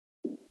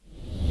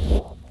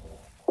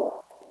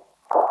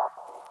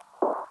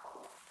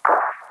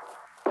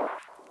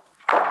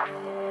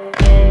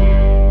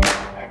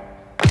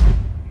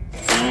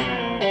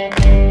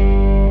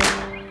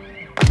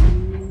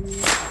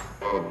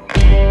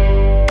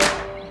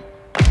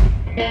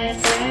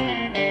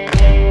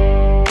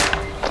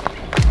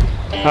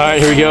All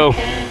right, here we go.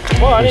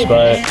 First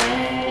bite.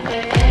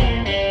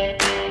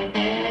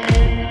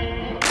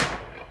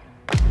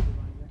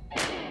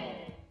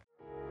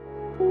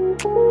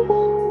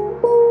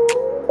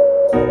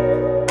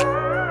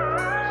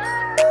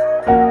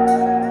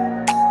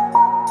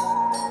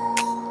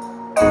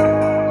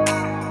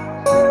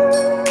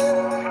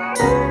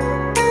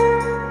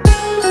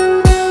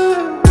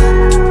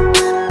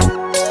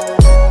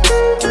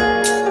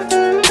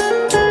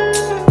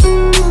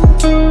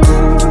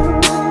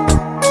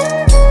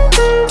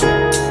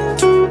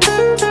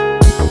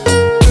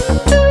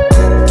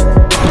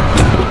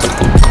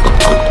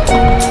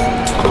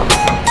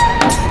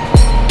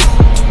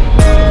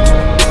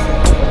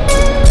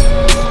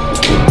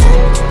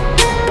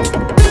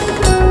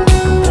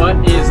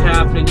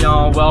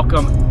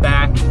 Welcome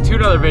back to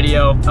another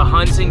video, a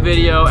hunting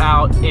video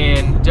out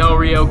in Del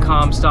Rio,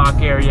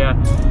 Comstock area.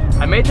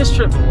 I made this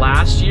trip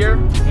last year,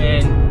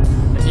 and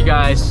if you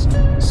guys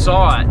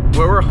saw it,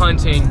 where we're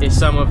hunting is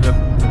some of the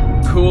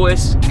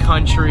coolest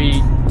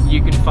country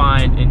you can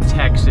find in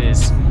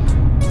Texas.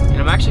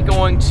 And I'm actually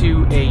going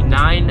to a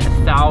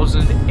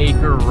 9,000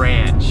 acre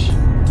ranch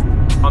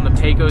on the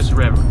Pecos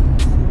River.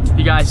 If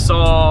you guys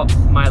saw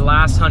my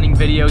last hunting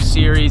video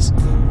series,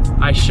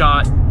 I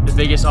shot the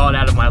biggest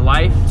aoudad of my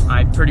life.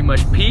 I pretty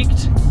much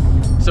peaked.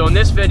 So in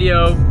this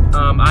video,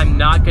 I'm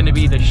not gonna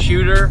be the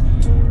shooter.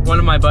 One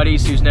of my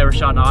buddies who's never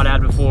shot an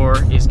aoudad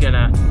before is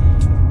gonna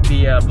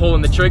be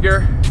pulling the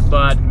trigger,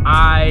 but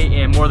I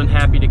am more than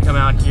happy to come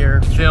out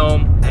here,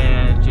 film,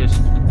 and just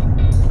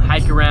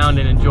hike around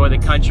and enjoy the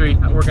country.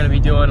 We're gonna be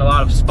doing a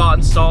lot of spot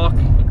and stalk,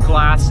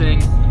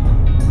 glassing,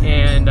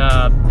 and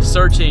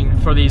searching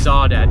for these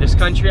aoudad. This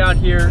country out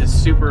here is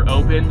super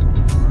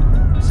open,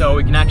 so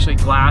we can actually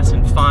glass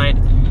and find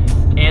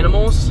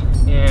animals,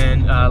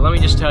 and let me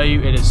just tell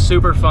you, it is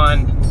super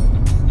fun,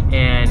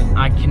 and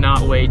I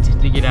cannot wait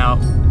to get out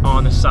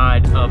on the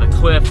side of a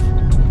cliff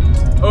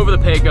over the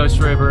Pecos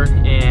River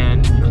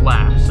and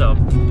glass. So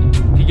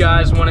if you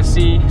guys want to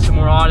see some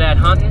more aoudad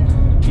hunting,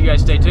 you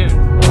guys stay tuned.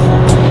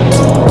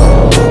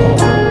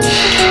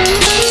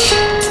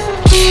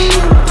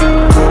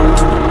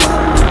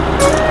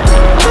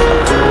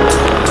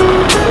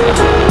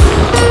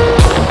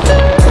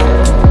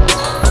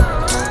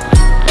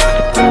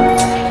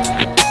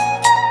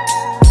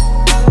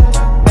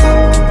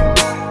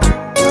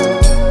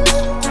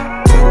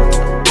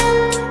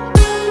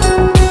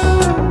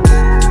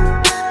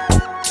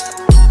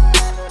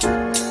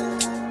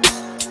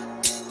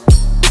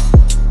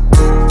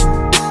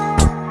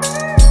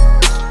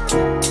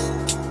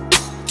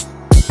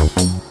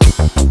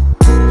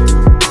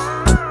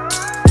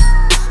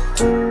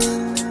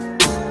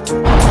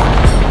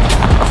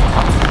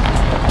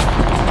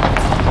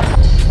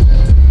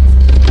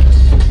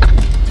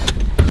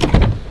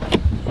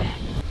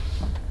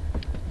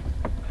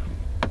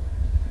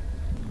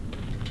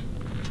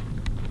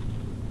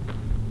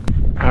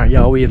 Alright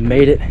y'all, we have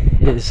made it.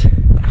 It is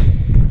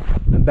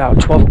about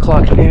 12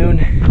 o'clock noon,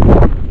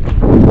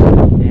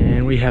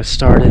 and we have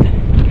started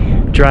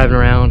driving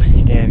around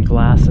and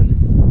glassing.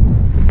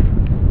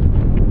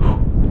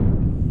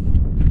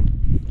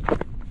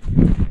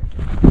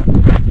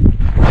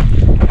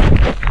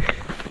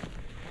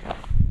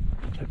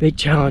 A big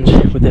challenge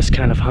with this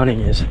kind of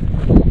hunting is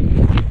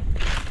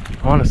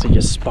honestly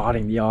just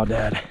spotting the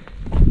aoudad.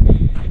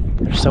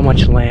 There's so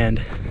much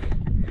land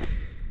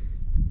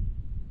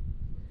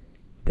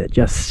that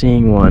just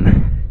seeing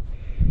one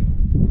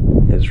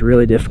is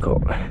really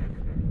difficult.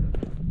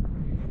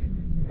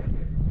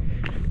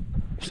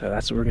 So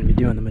that's what we're going to be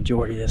doing the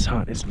majority of this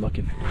hunt, is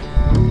looking.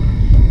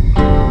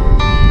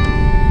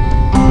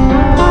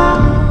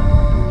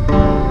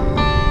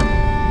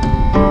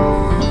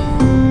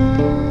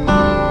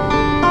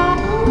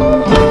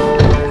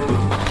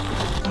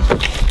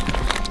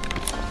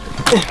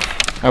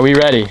 Are we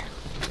ready?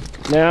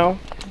 Now,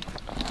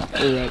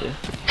 we're ready.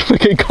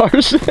 Look at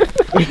Carson.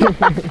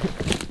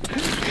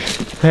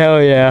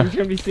 Hell yeah. You're just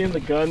gonna be seeing the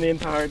gun the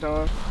entire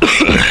time.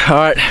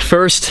 Alright,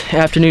 first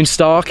afternoon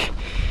stalk.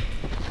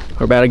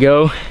 We're about to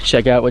go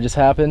check out what just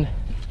happened.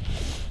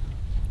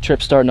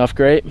 Trip's starting off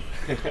great.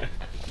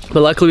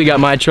 But luckily we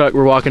got my truck.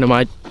 We're walking to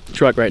my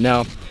truck right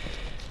now.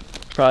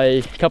 Probably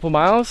a couple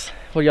miles.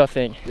 What do y'all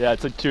think? Yeah,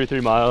 it's like 2 or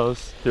 3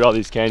 miles through all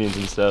these canyons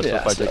and stuff, so it'll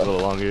probably take a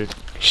little longer.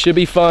 Should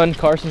be fun.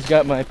 Carson's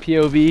got my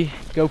POV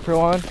GoPro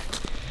on.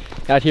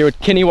 Out here with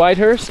Kenny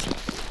Whitehurst.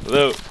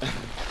 Hello.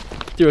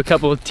 Threw a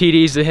couple of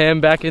TDs to him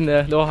back in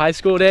the old high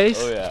school days.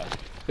 Oh yeah.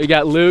 We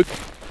got Luke.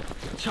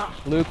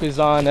 Luke was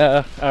on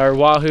our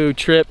Wahoo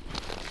trip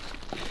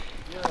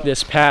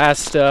this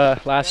past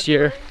last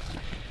year,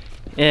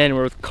 and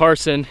we're with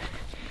Carson.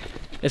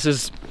 This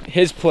is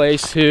his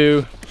place,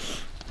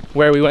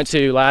 where we went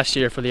to last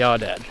year for the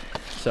aoudad.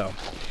 So,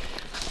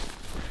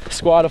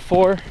 squad of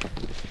 4.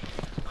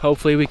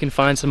 Hopefully we can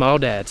find some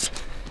aoudads.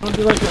 I'll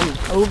do like an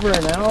over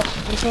and out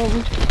or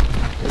something.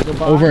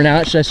 Over and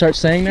out, should I start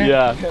saying that?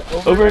 Yeah,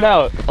 over and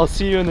out. I'll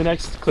see you in the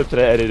next clip that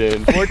I edit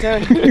in.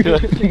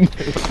 410.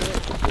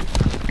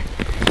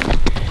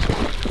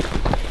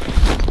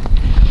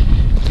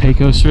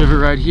 Pecos River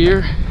right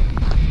here.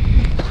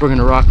 We're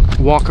gonna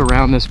walk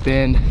around this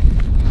bend,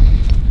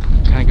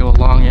 kind of go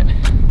along it.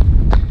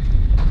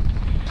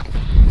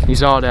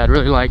 These Aoudad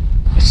really like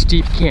a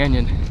steep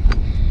canyon.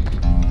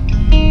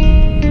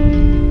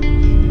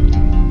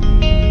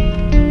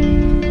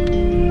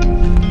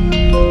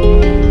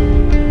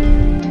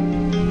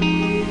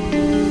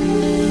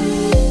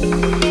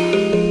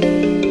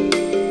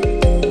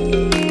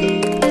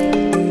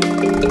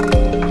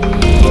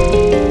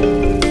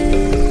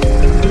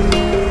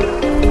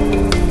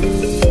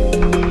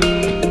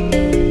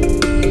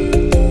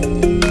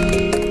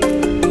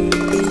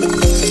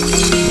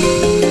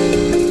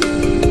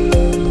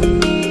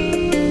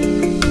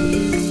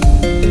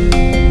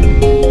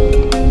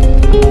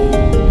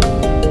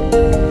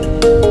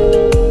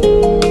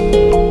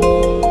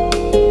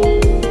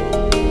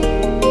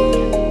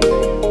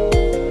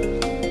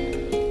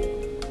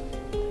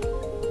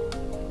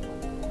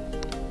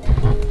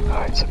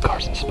 So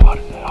Carson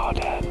spotted an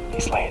Aoudad.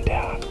 He's laying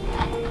down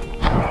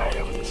right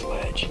over this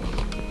ledge.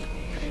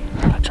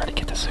 I try to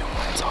get the zoom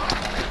lens on.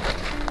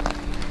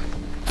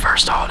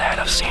 First Aoudad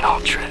I've seen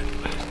all trip.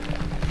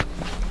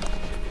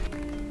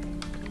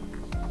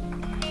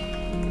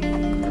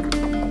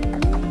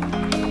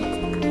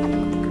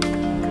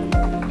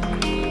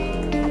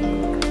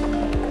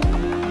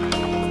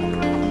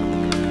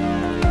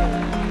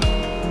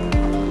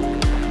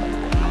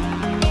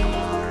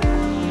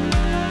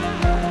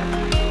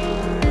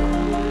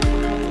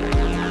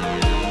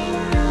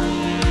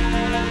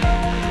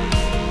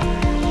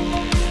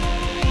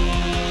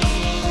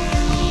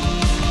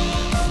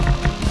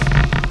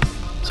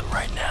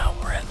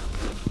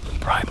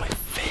 Probably my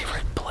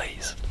favorite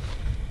place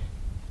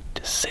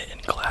to sit in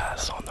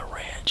class on the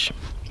ranch.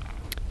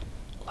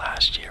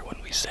 Last year when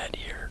we sat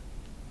here,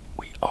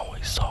 we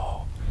always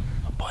saw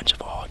a bunch of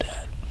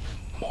Aoudad,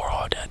 more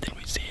Aoudad than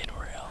we see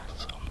anywhere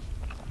else. So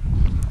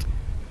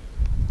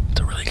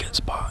it's a really good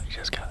spot. You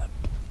just gotta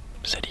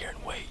sit here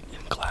and wait in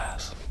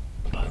class.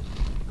 But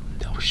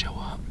they'll show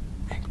up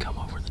and come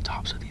over the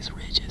tops of these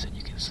ridges and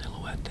you can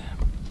silhouette them.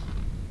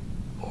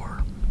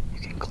 Or you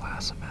can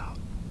glass them out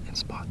and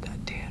spot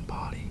that tan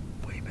body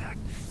way back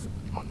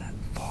on that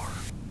far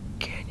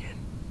canyon.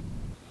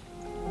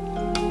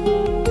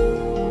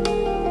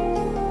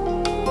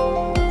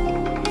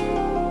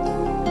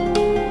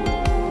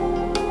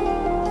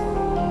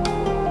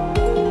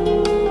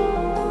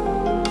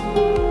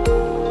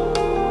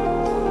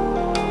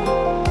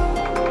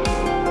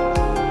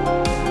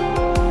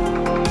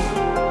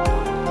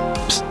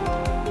 Psst.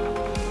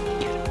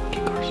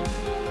 Get Carson.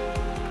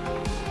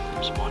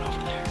 There's one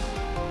over there,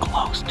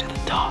 close to the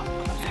top,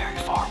 the very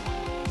far one.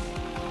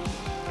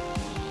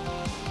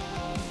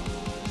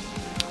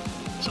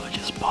 So I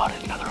just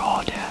spotted another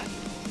Aoudad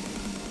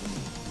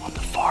on the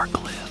far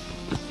cliff.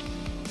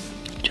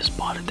 Just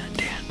spotted that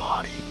tan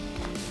body.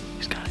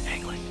 He's kind of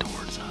angling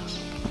towards us,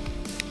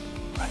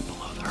 right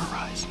below the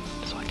horizon.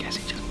 So I guess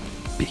he just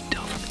peeked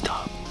over the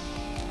top,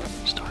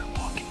 started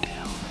walking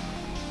down.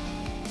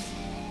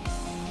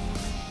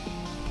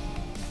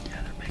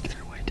 Yeah, they're making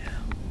their way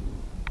down.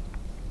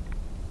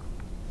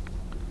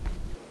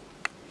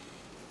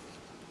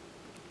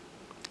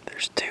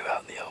 There's two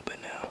out in the open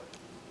now.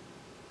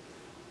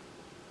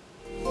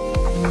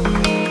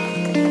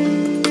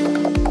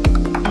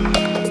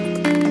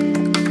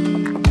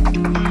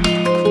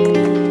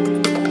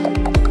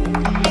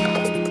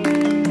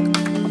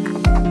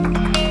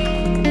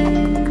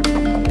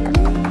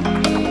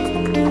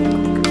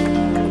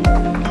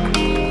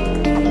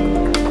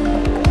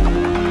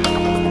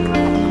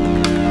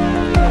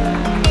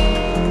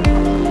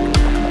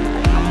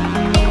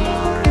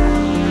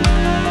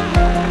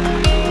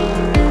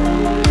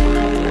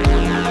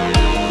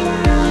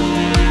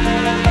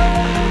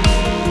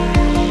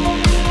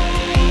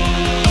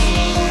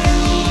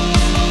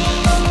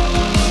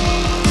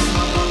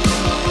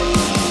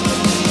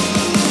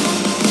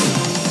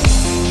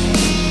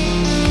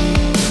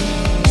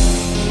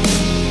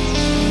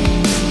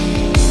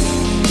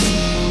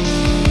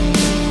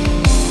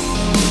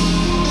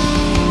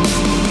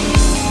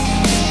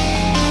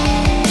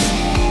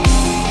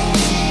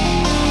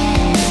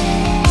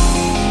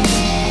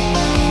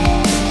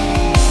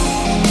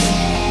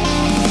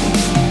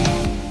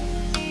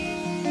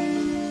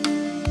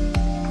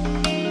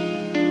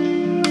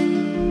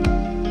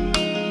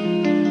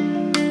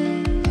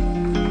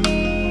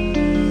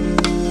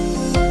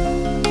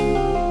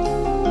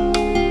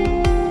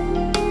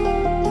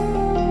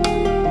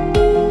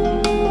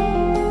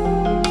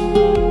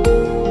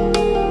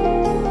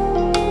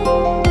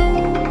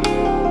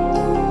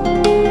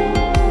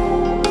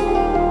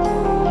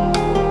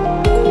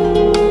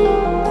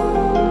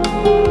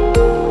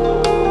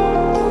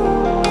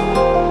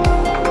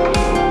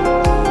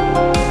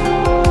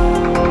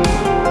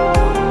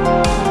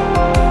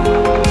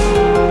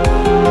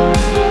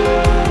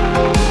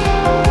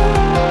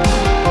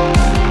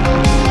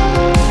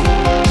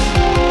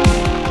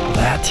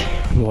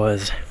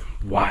 Was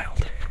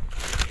wild.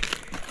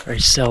 Very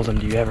seldom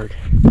do you ever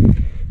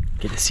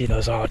get to see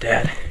those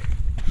Aoudad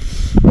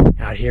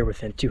out here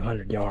within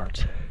 200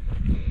 yards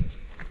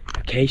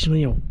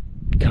occasionally you'll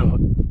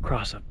come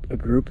across a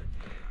group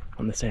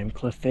on the same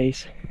cliff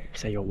face.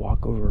 Say you'll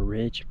walk over a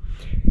ridge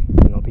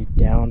and they'll be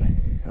down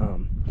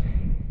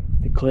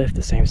the cliff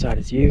the same side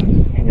as you,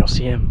 and you'll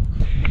see them,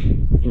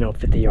 you know,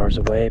 50 yards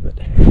away. But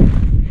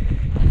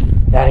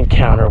that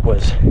encounter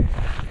was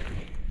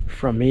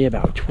from me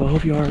about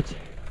 12 yards,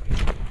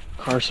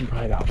 Carson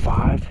probably about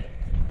 5.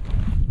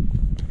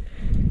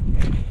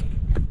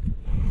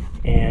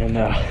 And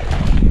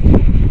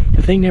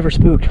the thing never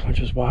spooked, which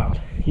was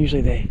wild.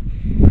 Usually they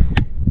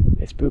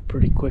spook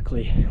pretty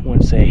quickly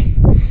once they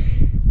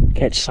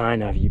catch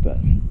sign of you, but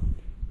I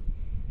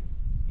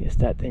guess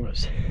that thing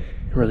was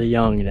really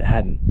young and it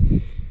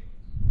hadn't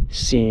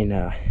seen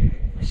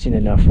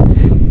enough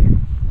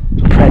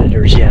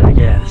predators yet, I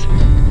guess.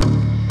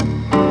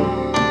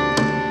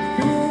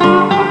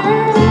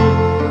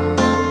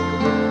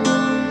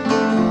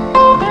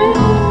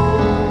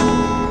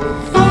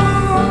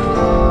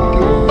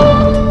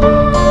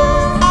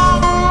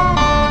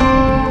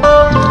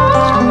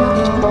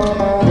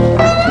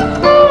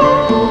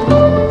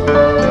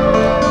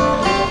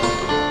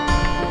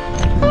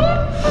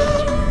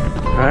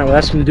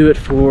 That's going to do it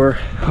for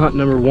hunt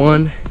number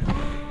 1,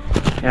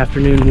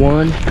 afternoon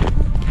 1.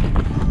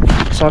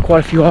 Saw quite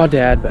a few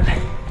Aoudad, but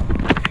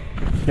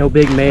no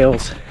big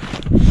males.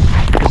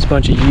 Just a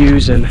bunch of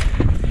ewes and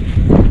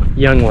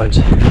young ones.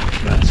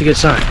 But it's a good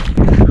sign.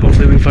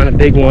 Hopefully we can find a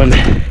big one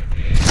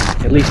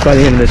at least by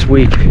the end of this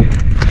week.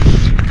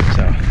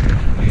 So,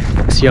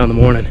 see you in the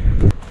morning.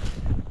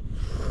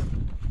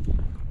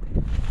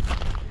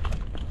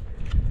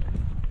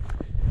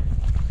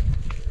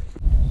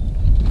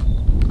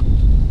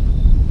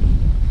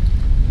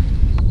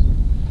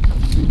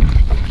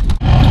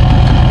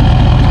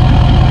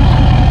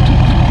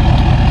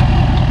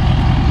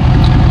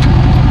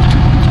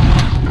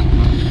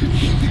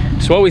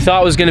 So what we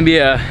thought was going to be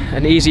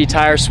an easy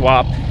tire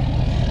swap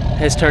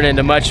has turned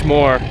into much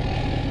more.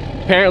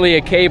 Apparently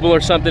a cable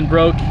or something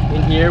broke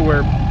in here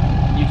where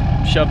you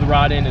shove the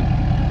rod in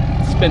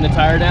and spin the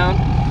tire down.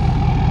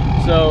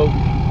 So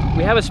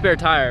we have a spare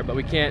tire, but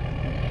we can't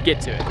get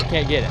to it. We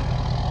can't get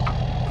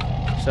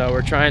it. So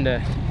we're trying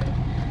to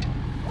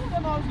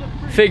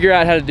figure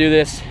out how to do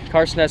this.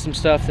 Carson has some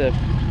stuff to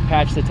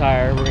patch the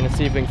tire. We're going to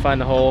see if we can find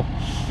the hole.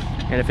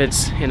 And if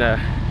it's in a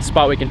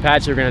spot we can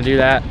patch it, we're going to do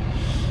that.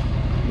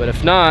 But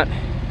if not,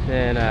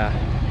 then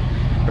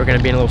we're going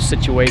to be in a little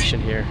situation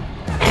here.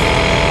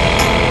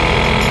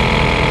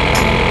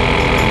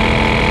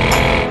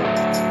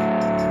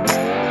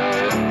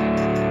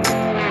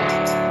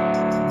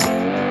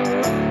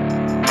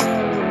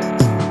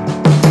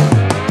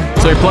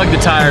 So we plugged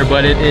the tire,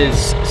 but it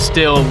is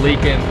still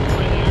leaking.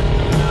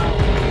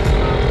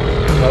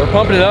 So we're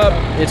pumping it up.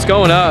 It's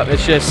going up.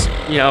 It's just,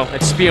 you know,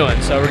 it's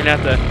spewing. So we're going to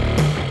have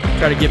to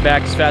try to get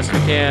back as fast as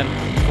we can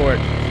before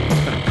it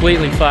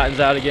completely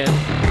flattens out again.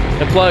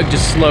 The plug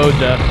just slowed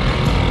the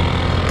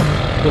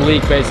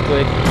leak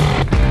basically.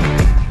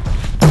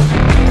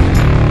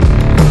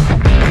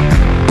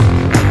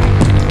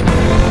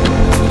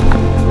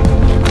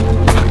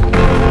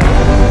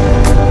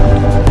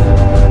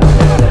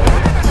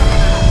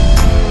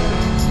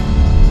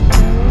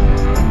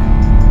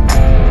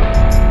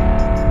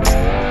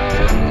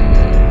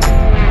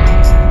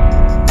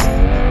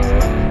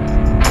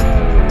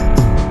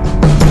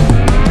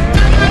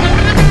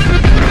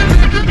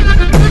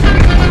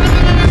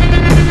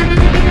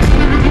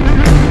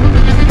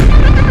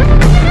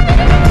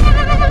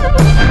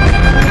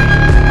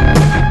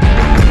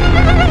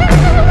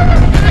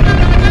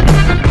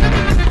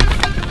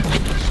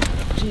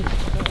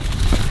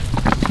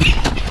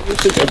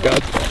 I think I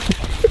got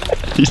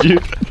that. Did you?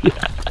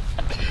 Yeah.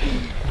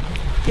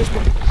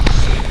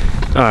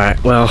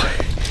 Alright, well,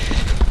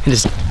 it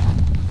is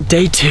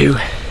day 2,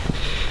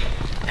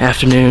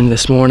 afternoon.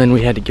 This morning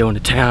we had to go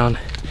into town,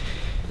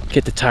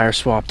 get the tire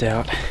swapped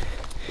out,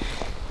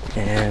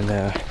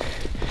 and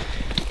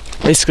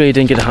basically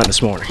didn't get a hunt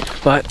this morning.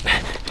 But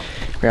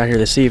we're out here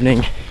this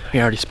evening.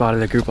 We already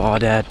spotted a group of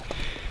Aoudad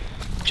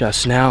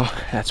just now.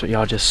 That's what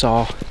y'all just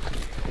saw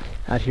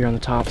out here on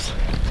the tops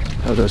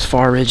of those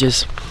far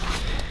ridges.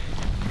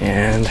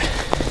 And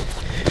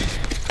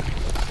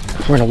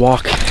we're gonna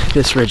walk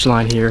this ridge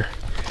line here,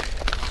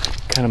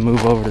 kind of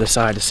move over to the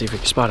side to see if we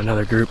can spot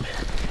another group.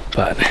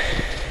 But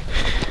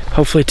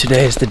hopefully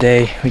today is the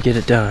day we get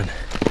it done.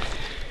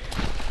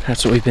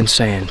 That's what we've been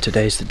saying.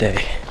 Today's the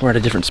day. We're at a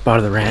different spot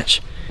of the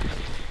ranch,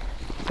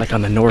 like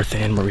on the north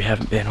end where we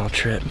haven't been all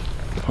trip,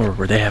 or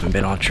where they haven't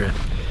been all trip.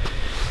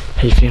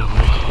 How you feeling?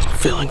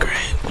 Feeling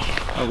great.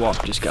 Our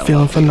walk just got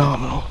Feeling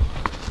phenomenal.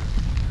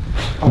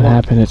 What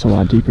happened? It's a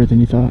lot deeper than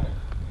you thought.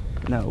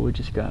 No, we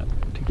just got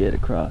to get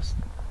across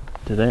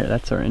to there.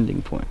 That's our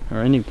ending point.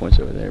 Our ending point's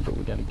over there, but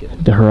we got to get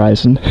it. The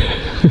horizon.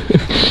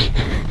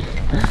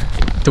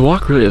 The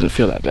walk really doesn't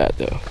feel that bad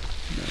though.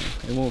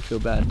 No, it won't feel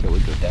bad until we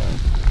go down.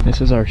 This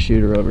is our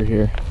shooter over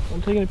here.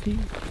 I'm taking a peek.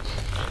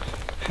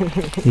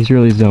 He's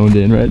really zoned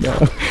in right now.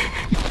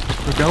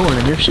 We're going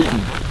and you're shooting.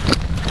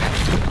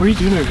 What are you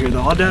doing over here?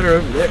 The Aoudad are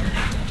over there.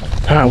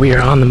 Alright, we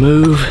are on the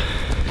move.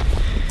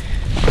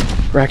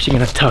 We're actually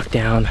gonna tuck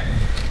down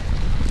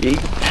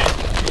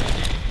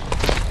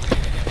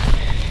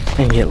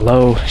and get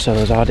low so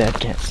those Aoudad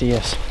can't see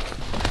us.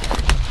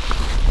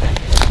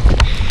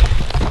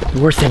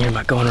 We're thinking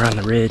about going around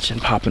the ridge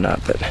and popping up,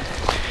 but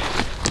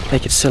they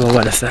could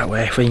silhouette us that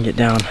way if we can get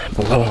down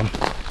below them.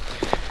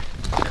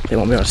 They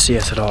won't be able to see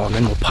us at all, and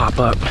then we'll pop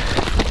up.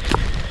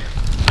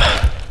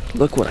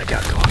 Look what I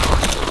got going on.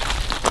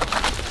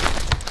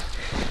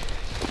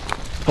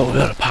 But we'll be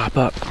able to pop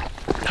up,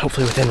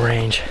 hopefully within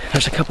range.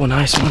 There's a couple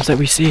nice ones that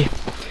we see.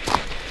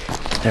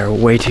 They're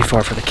way too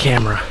far for the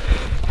camera,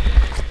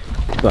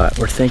 but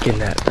we're thinking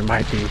that there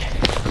might be.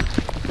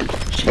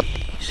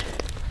 Jeez.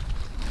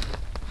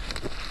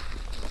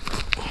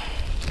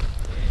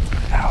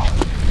 Ow.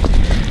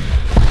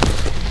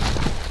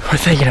 We're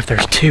thinking if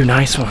there's two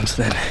nice ones,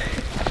 then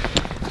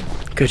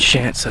good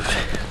chance of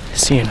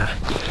seeing a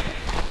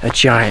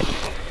giant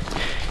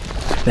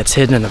that's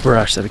hidden in the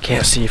brush that we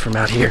can't see from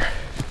out here.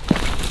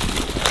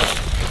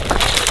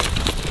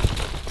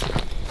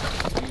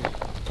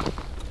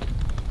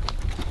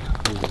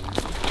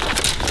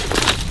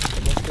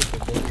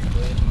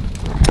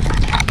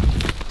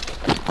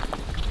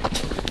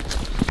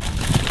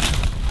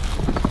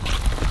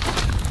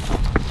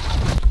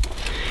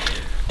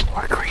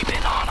 We're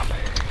creeping on them.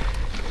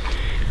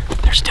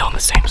 They're still in the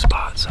same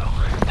spot, so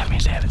that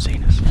means they haven't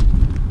seen us.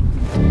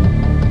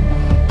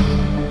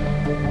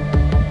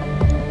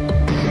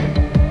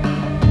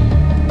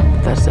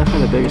 That's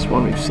definitely the biggest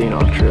one we've seen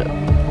all trip.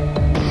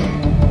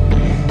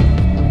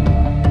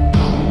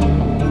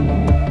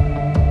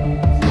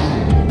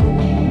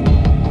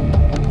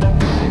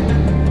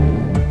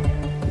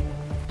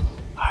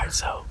 Alright,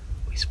 so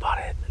we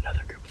spotted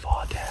another group of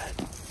Aoudad.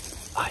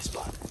 I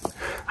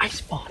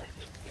spotted.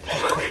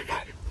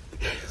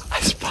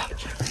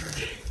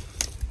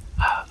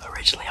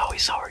 Originally all we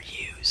saw were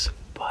ewes,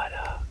 but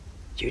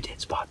you did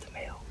spot the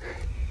male.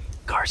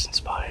 Carson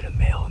spotted a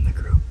male in the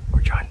group.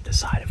 We're trying to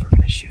decide if we're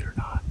going to shoot or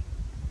not.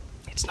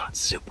 It's not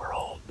super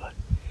old, but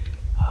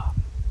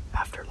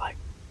after like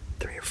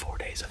 3 or 4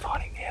 days of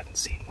hunting, they haven't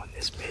seen one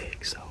this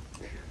big, so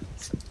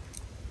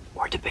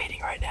we're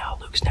debating right now.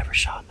 Luke's never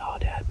shot an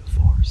Aoudad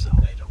before, so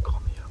Hey, don't call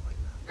me out like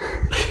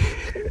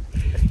that.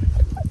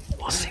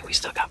 we'll see. We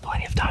still got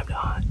plenty of time to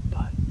hunt,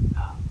 but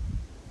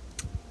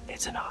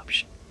it's an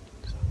option.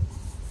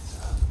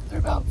 They're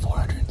about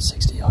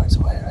 460 yards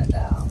away right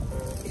now.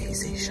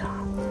 Easy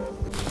shot.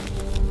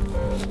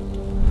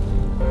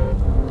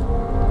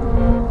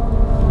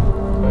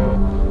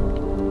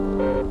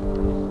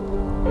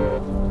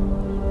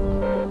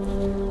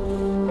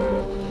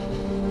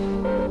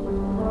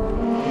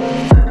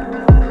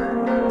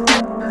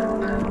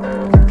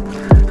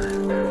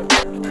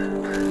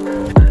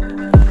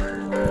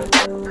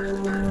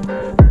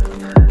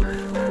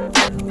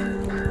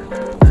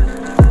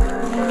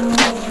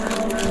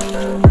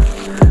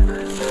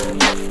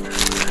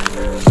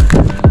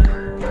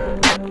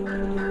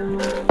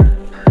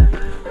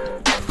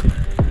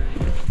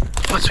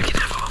 Once we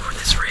get up over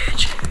this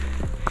ridge,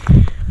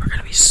 we're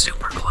gonna be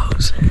super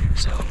close.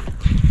 So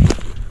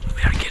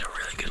we gotta get a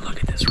really good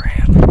look at this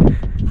ramp.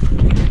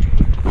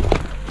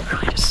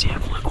 Really to see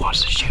if Luke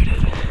wants to shoot it.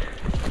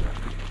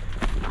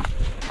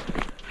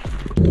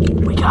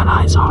 We got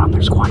eyes on them.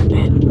 There's quite a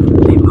bit.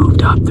 They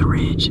moved up the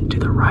ridge and to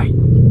the right,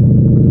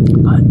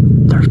 but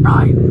there's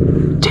probably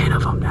 10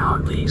 of them now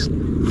at least.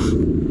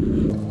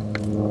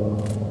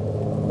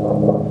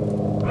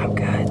 I'm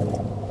good.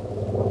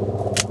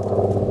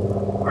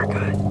 We're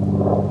good.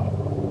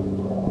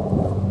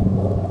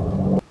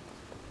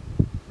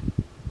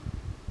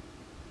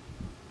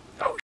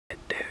 Oh shit,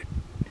 dude.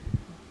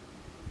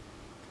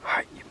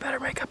 Alright, you better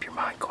make up your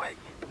mind quick.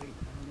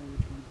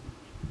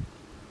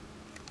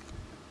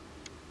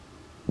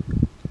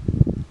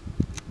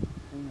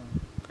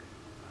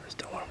 I just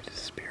don't want him to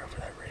disappear over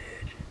that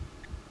ridge.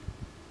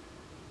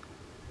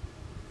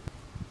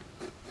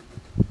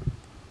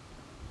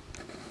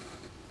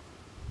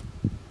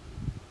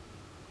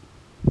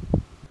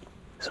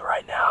 So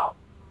right now,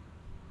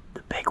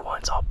 the big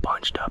one's all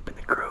bunched up in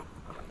the group.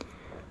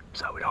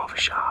 So we don't have a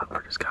shot.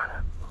 We're just kind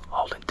of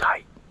holding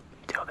tight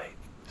until they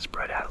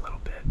spread out a little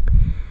bit.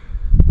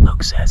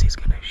 Luke says he's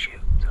going to shoot,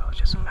 so it's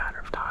just a matter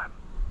of time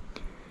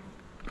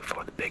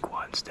before the big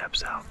one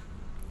steps out,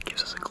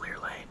 gives us a clear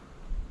lane.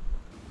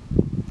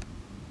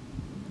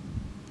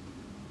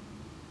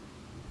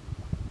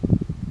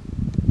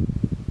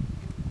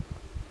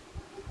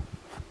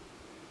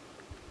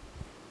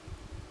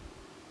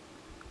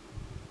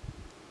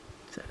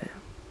 Is that him?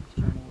 He's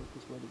trying to work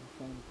his way to the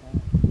front of the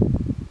path.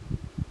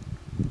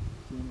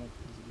 Seeing like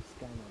he's a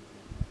skyline.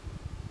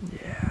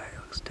 Yeah, he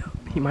looks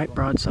dope. He might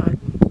broadside.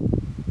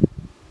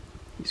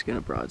 He's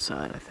gonna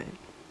broadside, I think.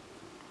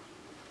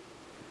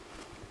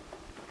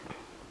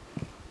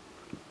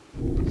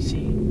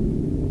 See,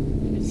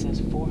 it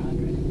says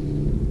 400.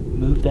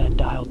 Move that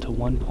dial to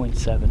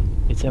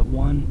 1.7. It's at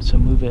 1, so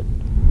move it.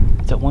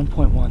 It's at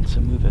 1.1, so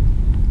move it.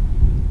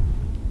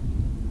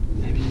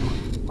 Maybe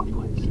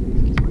 1.6.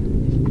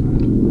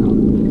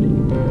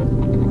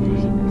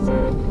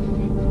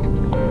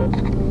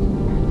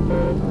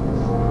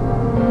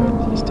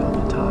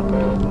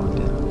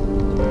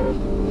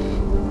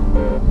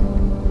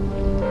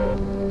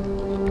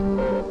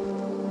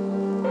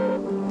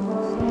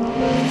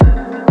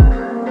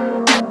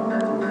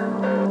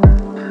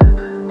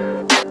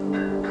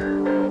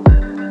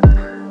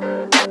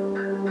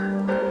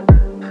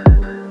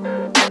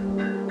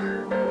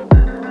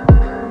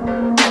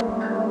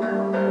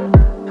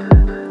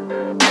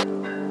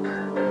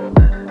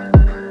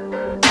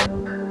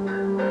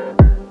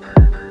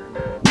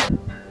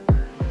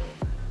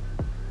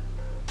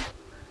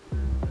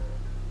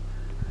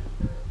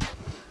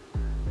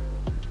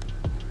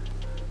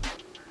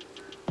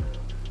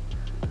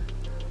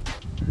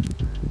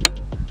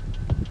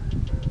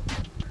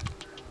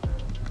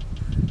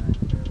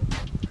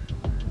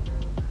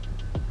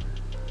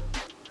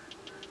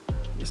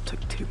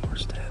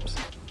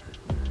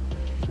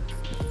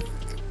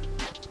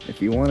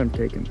 If you want him,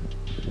 take him.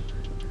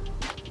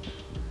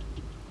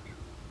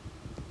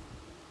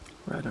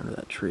 Right under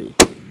that tree.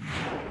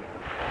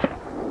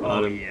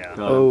 Got him. Yeah. Got him.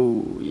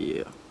 Oh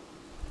yeah.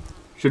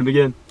 Shoot him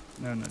again.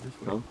 No,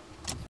 just wait. Oh.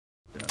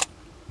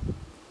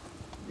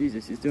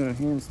 Jesus, he's doing a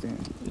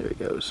handstand. There he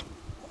goes.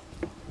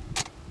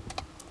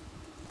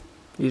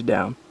 He's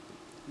down.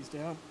 He's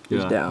down.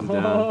 He's down.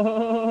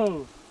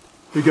 Oh.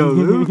 Here we go,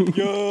 Luke.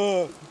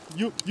 Yeah.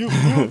 You.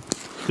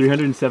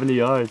 370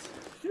 yards.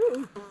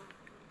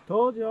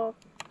 Told y'all.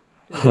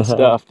 Good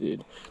stuff,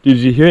 dude. Did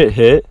you hear it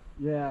hit?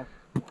 Yeah.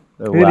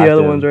 Who are the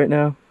other ones right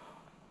now?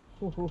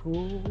 Boom.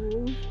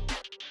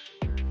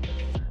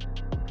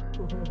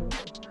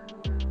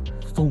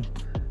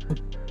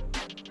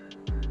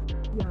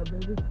 Yeah,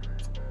 baby.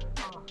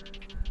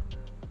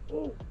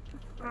 Oh,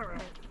 all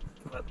right.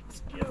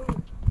 Let's go.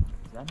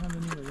 Is that how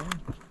many were there?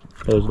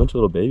 There's a bunch of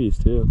little babies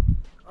too.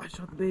 I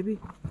shot the baby.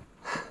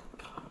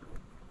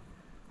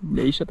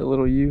 Yeah, you shot the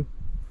little you.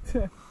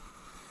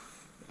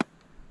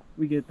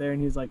 We get there and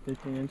he's like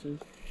 15 inches.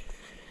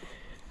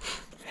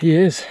 He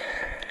is.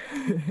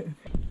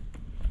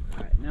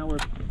 Alright, now we're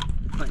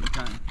playing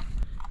time.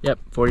 Yep,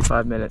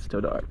 45 minutes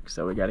till dark.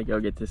 So we gotta go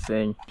get this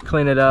thing,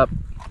 clean it up,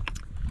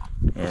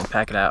 and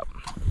pack it out.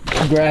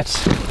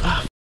 Congrats.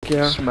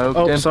 Yeah. Smoked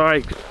Oh, him.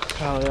 sorry.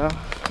 Hell yeah.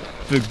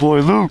 Big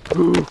boy Luke.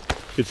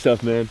 Good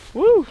stuff, man.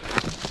 Woo!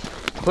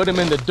 Put him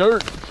in the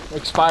dirt.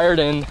 Expired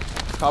in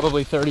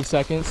probably 30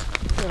 seconds.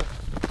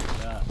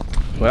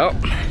 Well,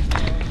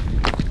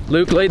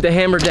 Luke laid the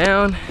hammer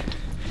down.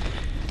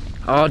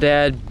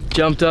 Aoudad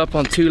jumped up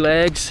on 2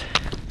 legs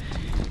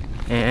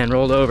and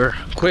rolled over.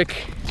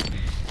 Quick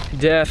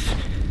death.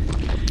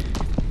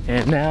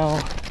 And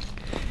now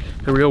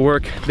the real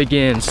work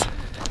begins.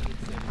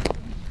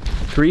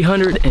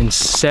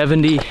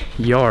 370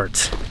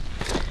 yards.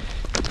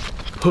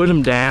 Put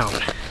him down.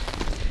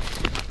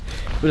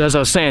 But as I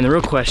was saying, the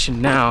real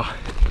question now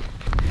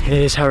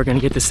is how we're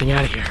gonna get this thing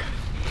out of here.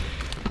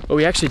 What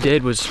we actually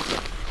did was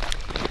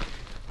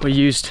we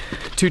used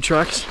 2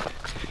 trucks,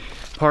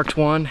 parked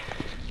one,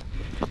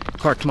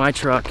 parked my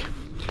truck,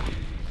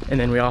 and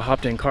then we all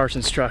hopped in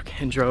Carson's truck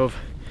and drove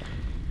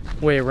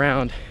way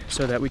around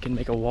so that we can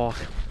make a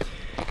walk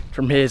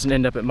from his and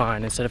end up at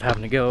mine instead of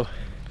having to go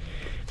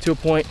to a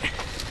point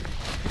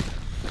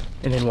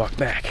and then walk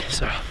back.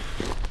 So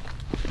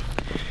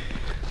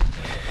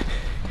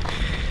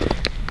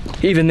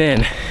even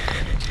then,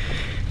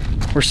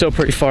 we're still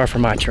pretty far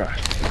from my truck.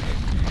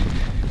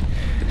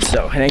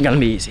 So it ain't gonna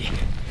be easy.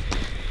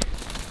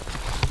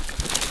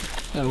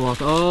 Gotta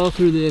walk all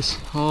through this,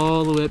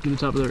 all the way up to the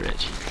top of the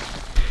ridge.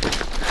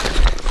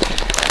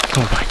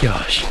 Oh my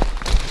gosh.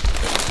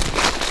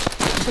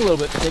 It's a little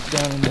bit thick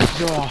down in this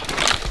draw.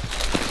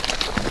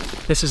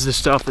 This is the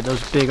stuff that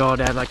those big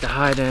Aoudad like to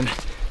hide in.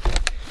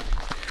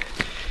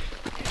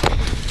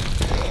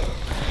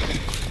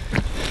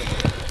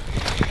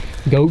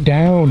 Go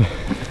down.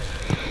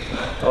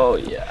 Oh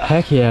yeah.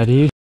 Heck yeah,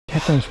 dude.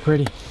 That thing's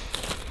pretty.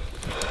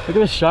 Look at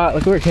this shot.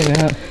 Look where it came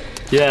out.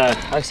 Yeah,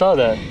 I saw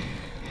that.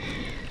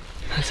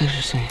 That's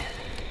interesting.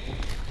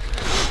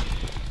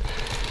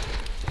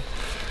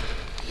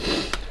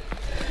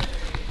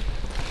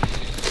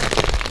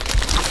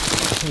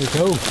 There we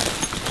go.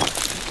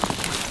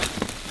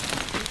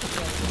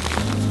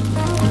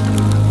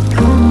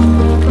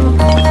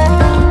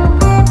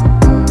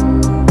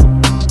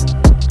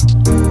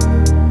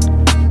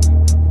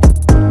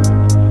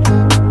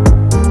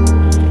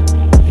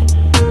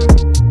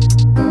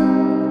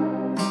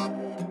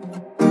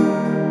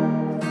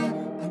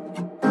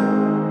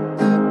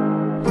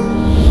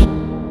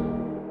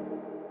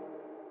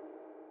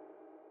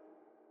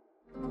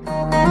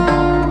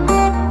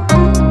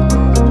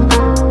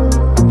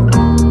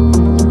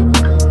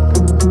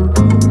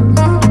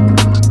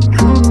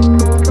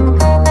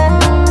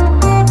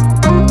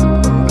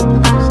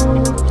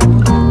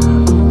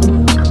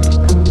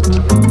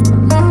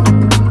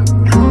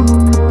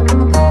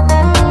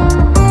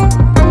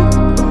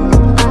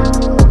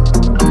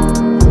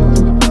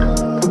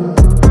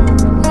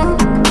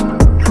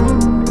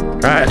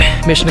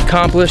 Mission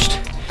accomplished.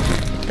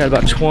 Got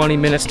about 20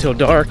 minutes till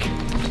dark.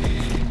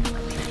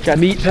 Got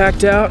meat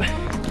packed out,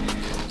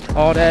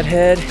 Aoudad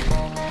head,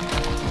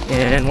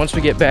 and once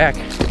we get back,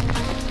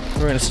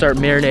 we're gonna start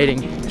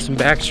marinating some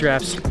back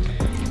straps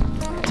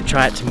to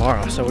try it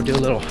tomorrow. So we'll do a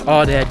little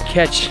Aoudad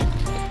catch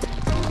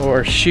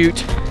or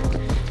shoot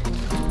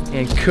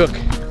and cook.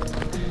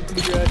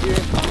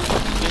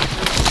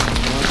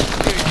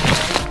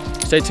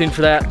 Stay tuned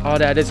for that.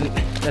 Aoudad isn't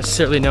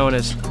necessarily known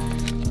as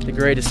the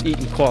greatest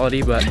eating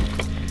quality, but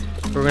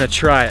we're gonna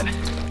try it.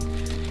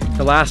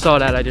 The last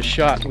Aoudad I just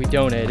shot, we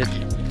donated.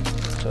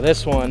 So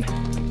this one,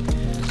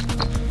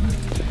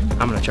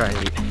 I'm gonna try and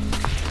eat.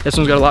 This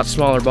one's got a lot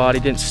smaller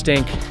body, didn't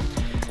stink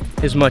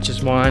as much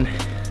as mine.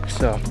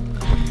 So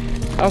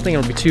I don't think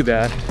it'll be too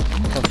bad.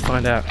 We'll have to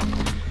find out.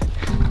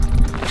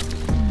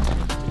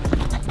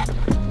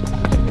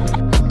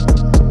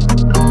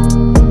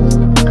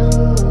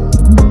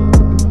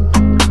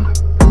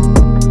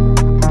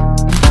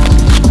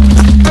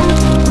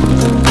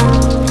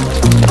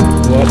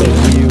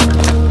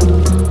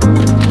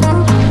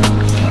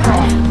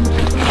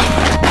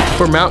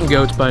 mountain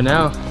goats by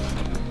now.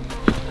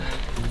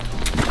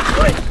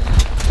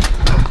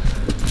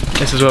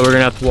 This is what we're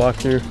gonna have to walk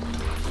through.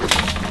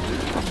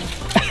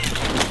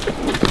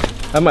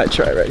 I might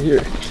try right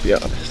here, to be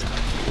honest.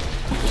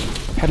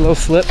 Had a little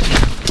slip.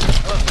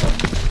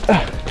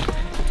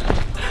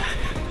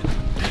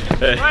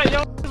 Hey. Alright,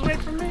 y'all just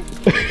wait for me.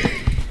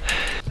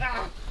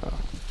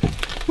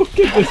 Look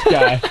at this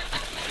guy.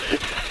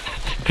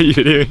 Are you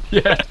doing?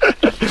 Yeah.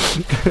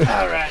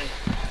 Alright.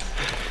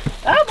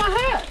 Oh, my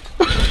hat!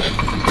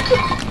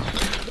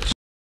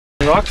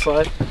 Rock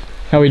slide.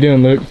 How we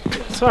doing, Luke?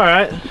 It's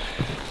alright.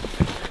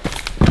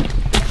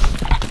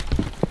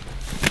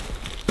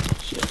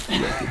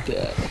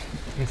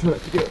 Let's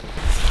let it go.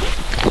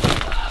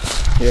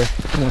 Here,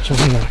 watch on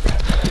that.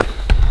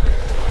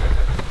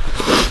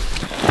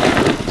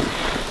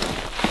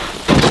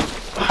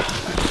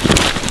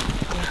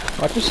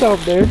 Watch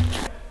yourself, dude.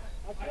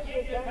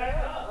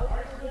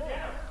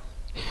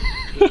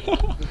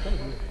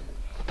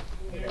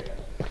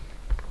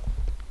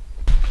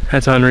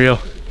 That's unreal.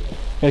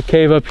 Got a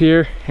cave up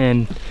here,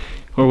 and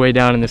we're way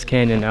down in this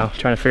canyon now,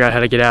 trying to figure out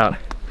how to get out.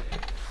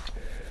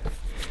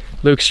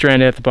 Luke's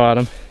stranded at the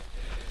bottom.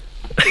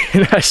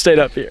 And I stayed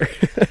up here.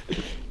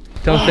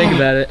 Don't think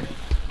about it.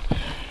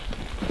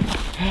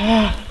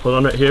 Hold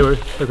on right here, look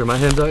where my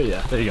hands are.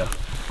 Yeah, there you go.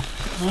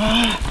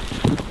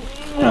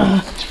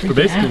 We're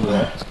basically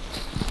there.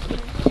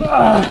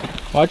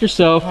 Watch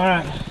yourself. All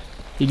right.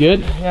 You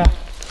good? Yeah.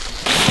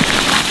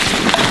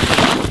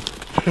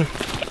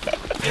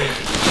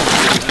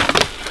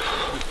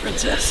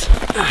 Princess.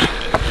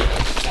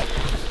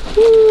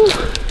 Woo.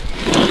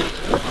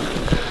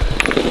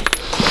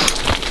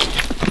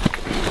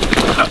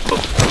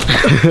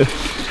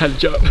 Had to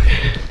jump.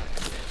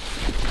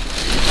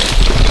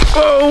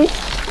 Whoa!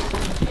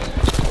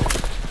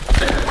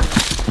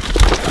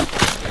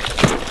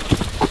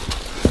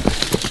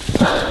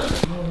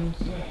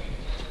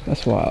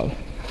 That's wild.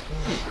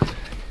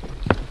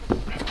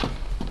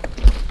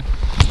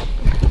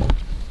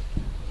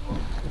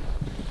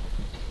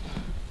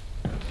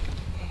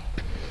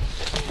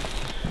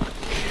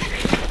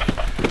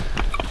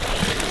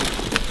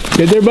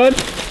 Good there, bud?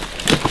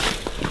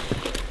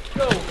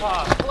 Go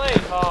hard, play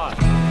hard.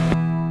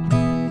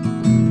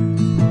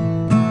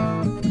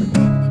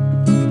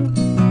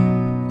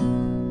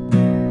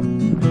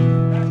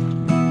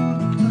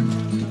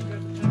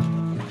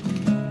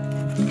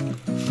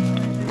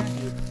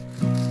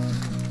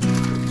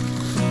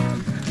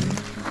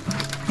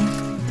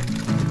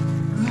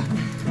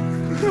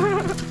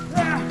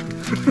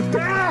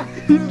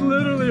 He's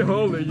literally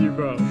holding you,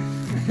 bro.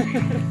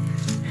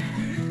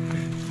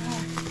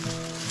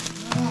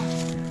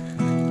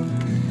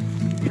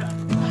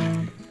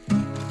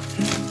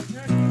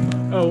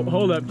 Oh,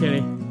 hold up,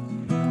 Kenny.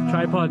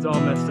 Tripod's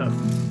all messed up.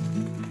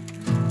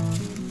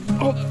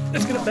 Oh,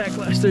 it's gonna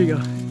backlash. There you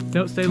go.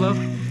 No, stay low.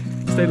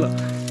 Stay low.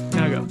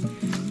 Now go.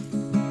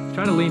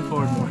 Try to lean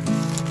forward more.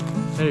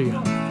 There you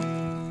go.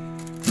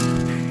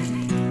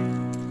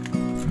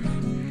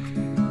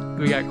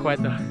 We got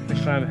quite the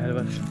climb ahead of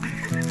us.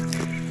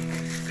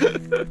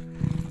 Isn't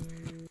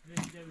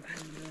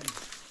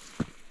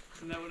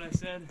that what I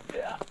said?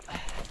 Yeah.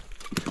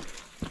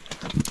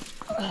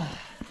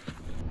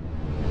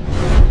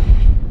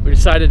 We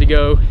decided to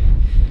go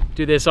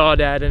do this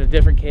Aoudad in a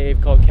different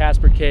cave called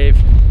Casper Cave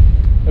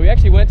that we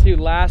actually went to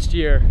last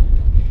year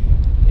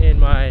in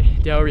my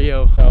Del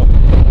Rio. So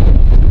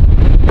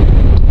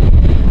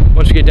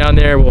once we get down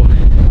there, we'll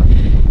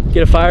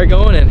get a fire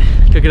going and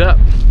cook it up.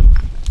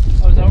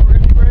 Oh, is that what we're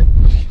gonna do, Brett?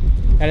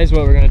 That is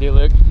what we're gonna do,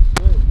 Luke.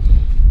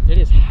 It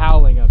is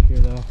howling up here,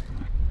 though.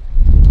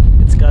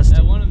 It's disgusting.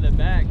 That one in the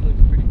back looks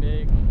pretty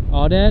big.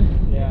 Aoudad?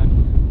 Yeah.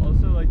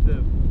 Also, like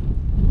the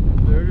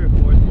third or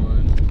fourth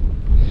one.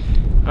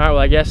 All right. Well,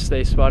 I guess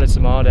they spotted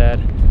some Aoudad.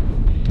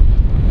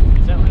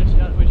 Is that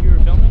what you were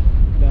filming?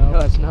 No,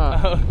 that's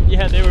not. Oh,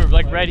 yeah, they were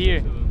like right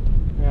here.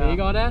 Yeah. Big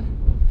Aoudad?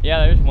 Yeah,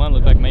 there's one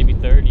looked like maybe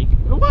 30.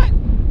 What?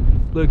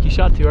 Luke, you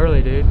shot too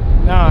early, dude.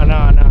 No. You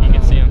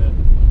can see them.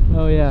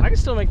 Oh yeah. I can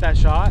still make that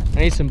shot. I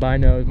need some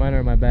binos. Mine are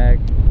in my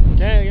bag.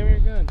 Okay, give me your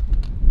gun.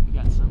 We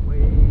got some way.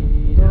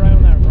 Go right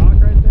on that rock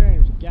right there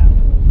and just gat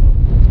one of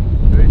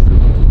those. Very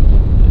simple.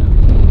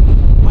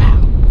 Yeah.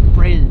 Wow.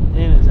 Braden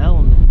in his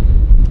element.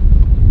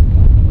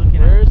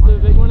 Where's the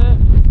big one at?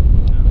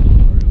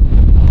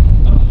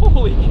 Oh,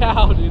 holy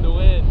cow, dude, the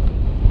wind.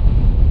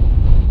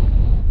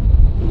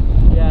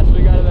 Yeah, so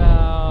we got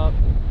about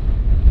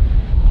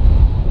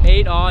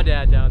 8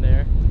 Aoudad down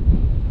there.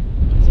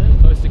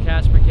 Close to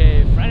Casper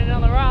Cave. Running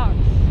down the rocks.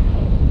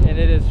 And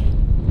it is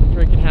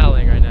freaking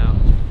howling right now.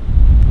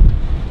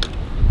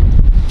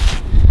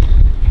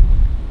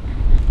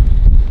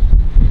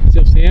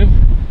 Still see him?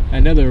 I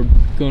know they're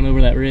going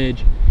over that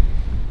ridge.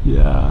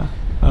 Yeah.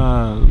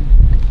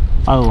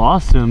 I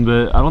lost him,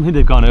 but I don't think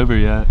they've gone over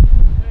yet.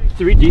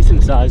 3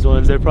 decent sized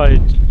ones. They're probably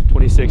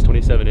 26,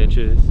 27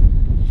 inches.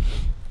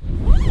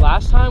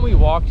 Last time we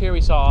walked here,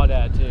 we saw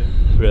Aoudad too.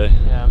 Really?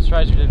 Yeah, I'm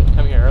surprised we didn't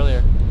come here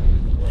earlier.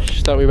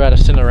 Just thought we were about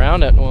to sit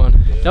around at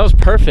one. That was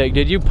perfect.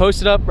 Did you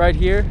post it up right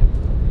here?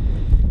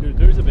 Dude,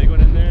 There's a big one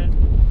in there.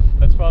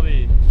 That's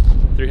probably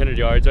 300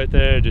 yards right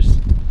there. Just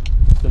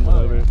send one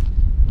over.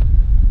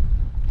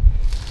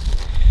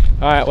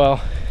 All right,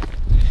 well,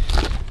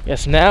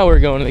 guess now we're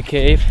going to the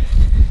cave.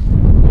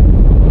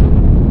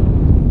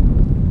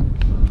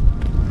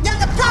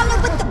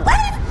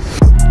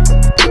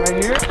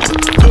 Right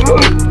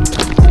here.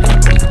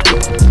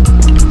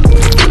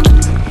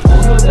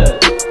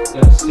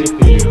 That stick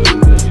that you're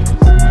looking at.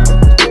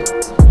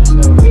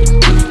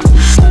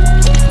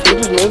 You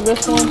just move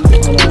this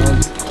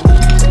one?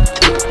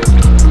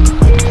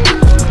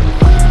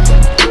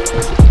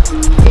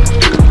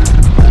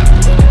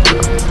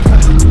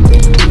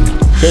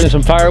 Getting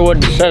some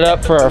firewood to set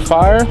up for our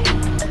fire.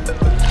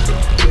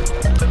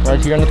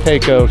 Right here on the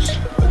Pecos.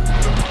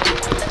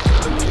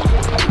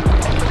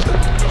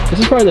 This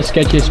is probably the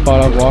sketchiest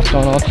spot I've walked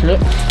on all trip.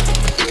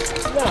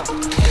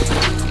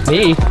 No.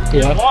 Me?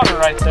 Yeah. Water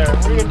right there.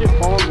 What are you gonna do?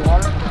 Boil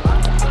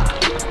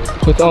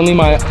water? With only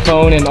my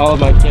phone and all of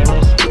my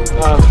cameras.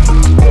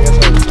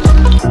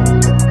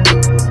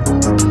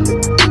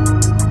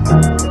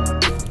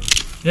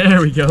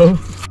 There we go.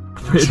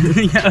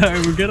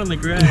 Yeah, we're good on the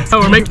grass. Oh,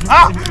 we're making.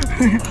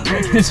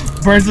 This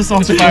burns us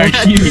on fire.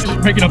 Huge.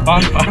 Making a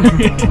bonfire.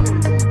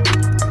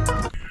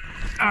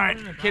 Alright,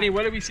 Kenny,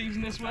 what did we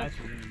season this with?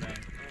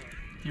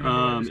 It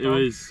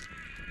was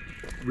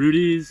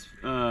Rudy's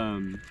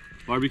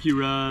barbecue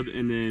rub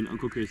and then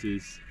Uncle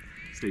Chris's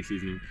steak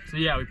seasoning. So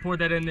yeah, we poured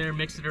that in there,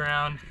 mixed it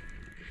around.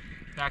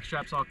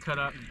 Backstrap's all cut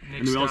up, mixed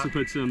And we also up.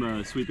 put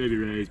some Sweet Baby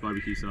Ray's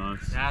barbecue sauce.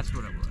 That's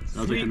what it was. That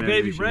was Sweet like the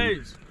Baby marination.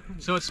 Ray's.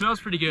 So it smells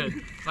pretty good.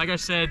 Like I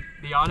said,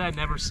 the Aoudad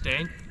never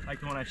stank, like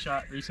the one I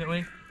shot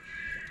recently.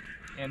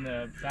 And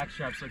the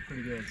backstraps look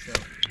pretty good,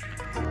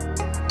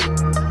 so.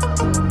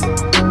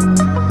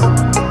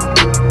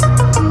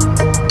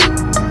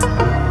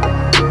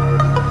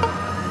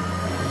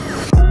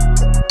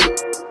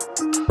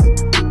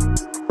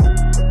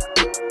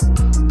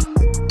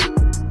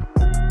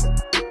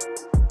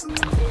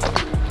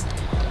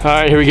 All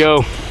right, here we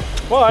go.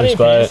 Well, I Let's didn't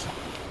buy use.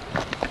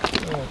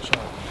 it.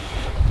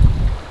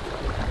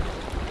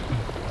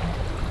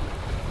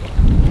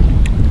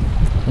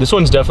 This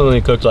one's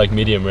definitely cooked like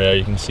medium rare.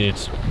 You can see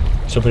it's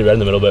still pretty red in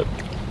the middle, but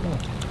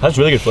has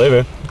really good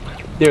flavor.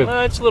 Dude,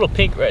 It's a little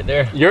pink right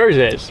there. yours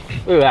is.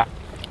 Look at that.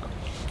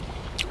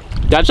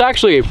 That's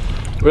actually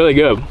really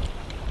good.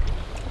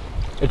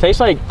 It tastes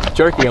like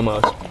jerky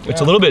almost.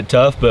 It's a little bit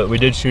tough, but we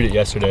did shoot it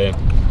yesterday.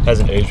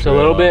 Hasn't aged. It's a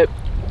little bit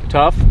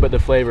tough, but the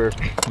flavor,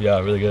 Yeah,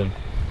 really good.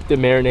 the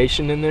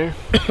marination in there.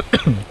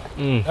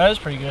 That is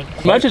pretty good.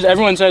 As much as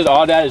everyone says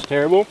Aoudad is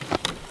terrible,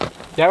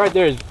 that right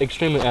there is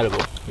extremely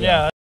edible.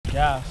 Yeah.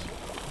 Gas.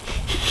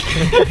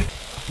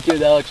 Dude,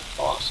 that looks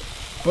awesome.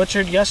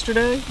 Butchered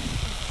yesterday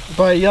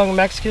by a young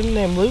Mexican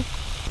named Luke.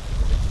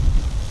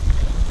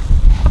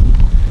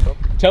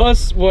 Tell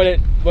us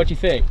what you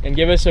think and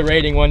give us a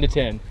rating 1 to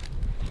 10.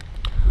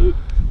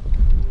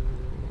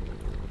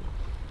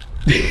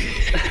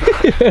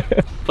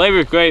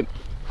 Flavor's great.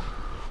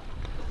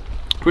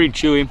 Pretty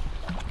chewy.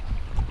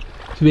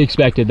 To be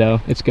expected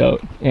though, it's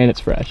goat and it's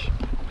fresh.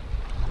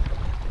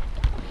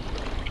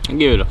 I'll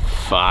give it a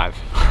 5.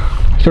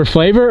 For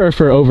flavor or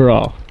for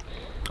overall?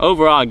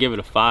 Overall, I'll give it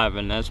a 5,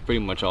 and that's pretty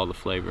much all the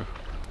flavor.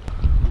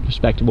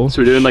 Respectable.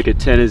 So we're doing like a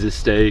 10 as a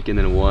steak and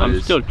then a 1 I'm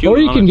is... still Or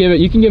chewing you on can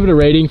it. give it a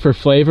rating for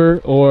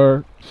flavor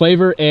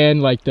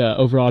and like the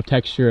overall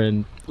texture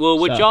and Well,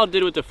 what stuff. y'all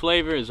did with the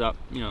flavor is,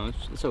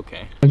 it's okay.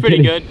 I'm It's pretty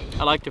kidding. good.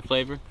 I like the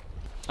flavor.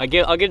 I'll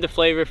give the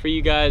flavor for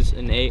you guys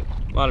an 8.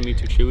 A lot of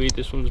meats are chewy.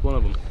 This one's one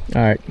of them.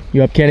 All right,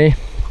 you up, Kenny?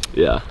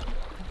 Yeah.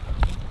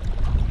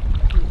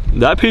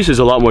 That piece is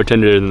a lot more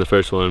tender than the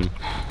first one.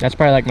 That's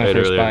probably like my I ate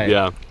first earlier. bite.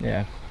 Yeah.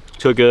 Yeah.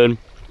 Took good.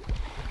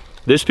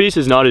 This piece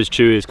is not as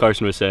chewy as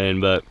Carson was saying,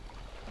 but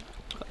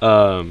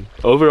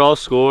overall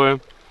score,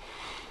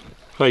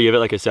 probably give it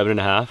like a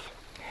 7.5.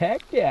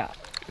 Heck yeah.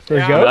 For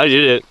Yeah. goat? I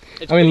did it.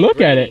 It's I mean, pretty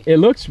look at grainy. it. It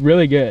looks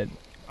really good.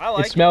 I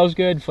like It smells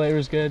good.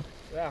 Flavor's good.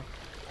 Yeah.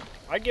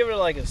 I'd give it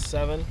like a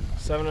 7,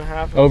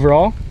 7.5.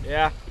 Overall,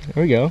 Yeah.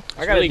 there we go. It's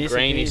I got a really decent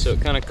grainy, piece. so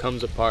it kind of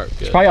comes apart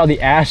good. It's probably all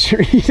the ass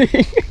you're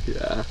eating.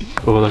 Yeah.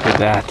 Oh, look at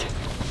that.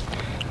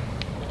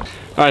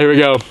 All right, here we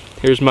go.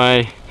 Here's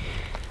my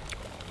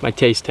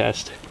taste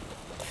test.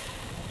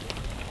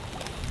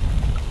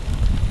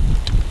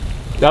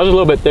 That was a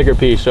little bit thicker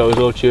piece, so it was a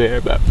little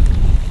chewier, but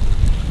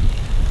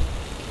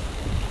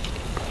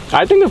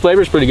I think the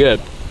flavor's pretty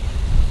good.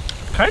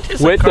 Kind of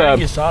tastes With, like carne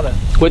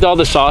asada. With all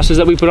the sauces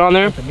that we put on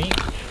there, The meat.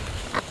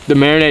 the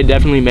marinade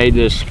definitely made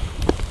this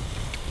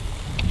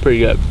pretty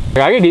good.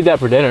 I could eat that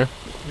for dinner.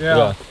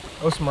 Yeah.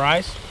 Oh, some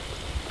rice.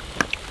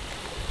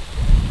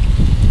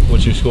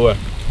 What's your score?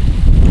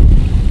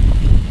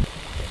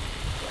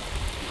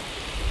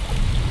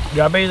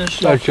 Gotta be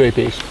this Not a stuff. chewy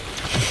piece.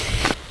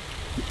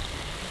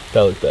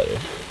 That looks better.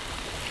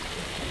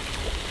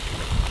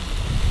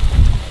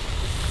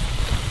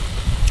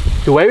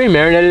 The way we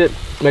marinated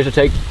it makes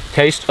it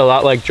taste a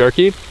lot like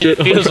jerky. It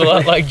feels a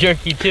lot like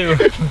jerky too.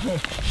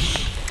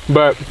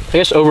 But I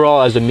guess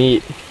overall as a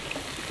meat,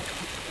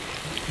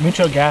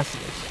 Mucho gases.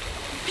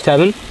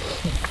 7.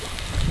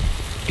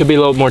 Could be a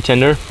little more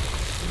tender,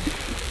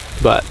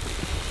 but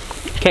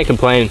can't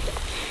complain.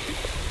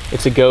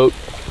 It's a goat.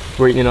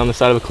 We're eating it on the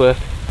side of a cliff.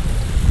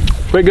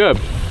 Pretty good.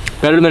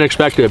 Better than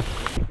expected.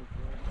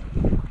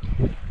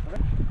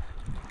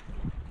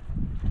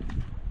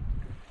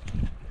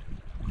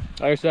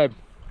 Like I said,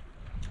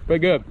 pretty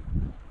good.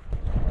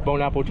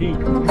 Bon appetit.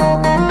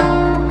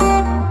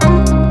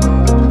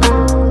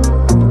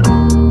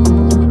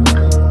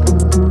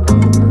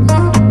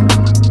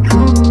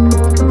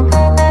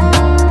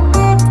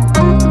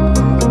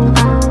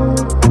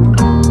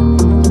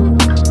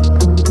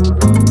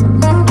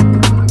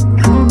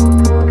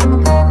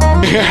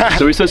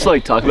 So are we supposed to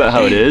like talk about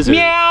how it is, or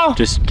Meow.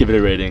 just give it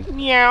a rating?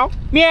 Meow.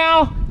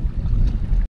 Meow.